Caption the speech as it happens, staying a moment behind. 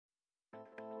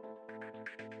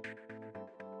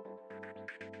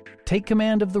Take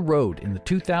command of the road in the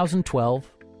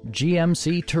 2012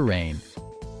 GMC Terrain.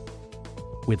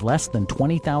 With less than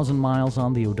 20,000 miles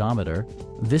on the odometer,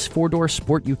 this four-door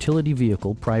sport utility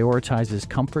vehicle prioritizes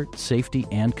comfort, safety,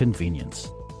 and convenience.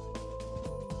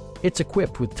 It's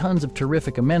equipped with tons of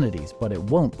terrific amenities, but it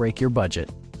won't break your budget,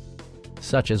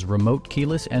 such as remote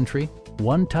keyless entry,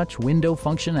 one-touch window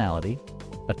functionality,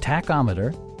 a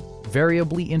tachometer,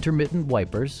 variably intermittent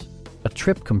wipers, a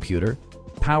trip computer,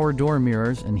 power door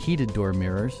mirrors and heated door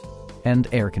mirrors, and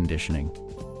air conditioning.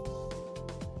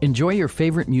 Enjoy your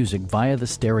favorite music via the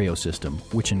stereo system,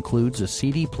 which includes a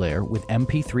CD player with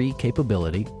MP3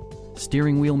 capability,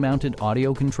 steering wheel mounted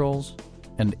audio controls,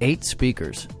 and 8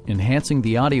 speakers, enhancing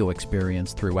the audio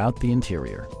experience throughout the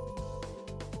interior.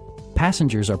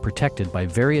 Passengers are protected by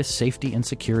various safety and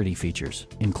security features,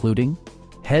 including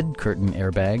head curtain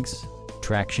airbags,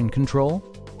 traction control,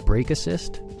 brake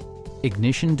assist,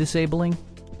 ignition disabling,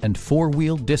 and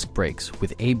 4-wheel disc brakes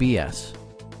with ABS.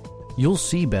 You'll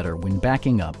see better when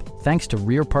backing up thanks to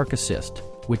rear park assist,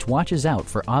 which watches out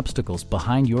for obstacles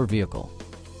behind your vehicle.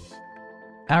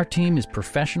 Our team is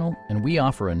professional and we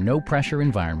offer a no-pressure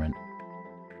environment.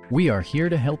 We are here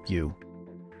to help you.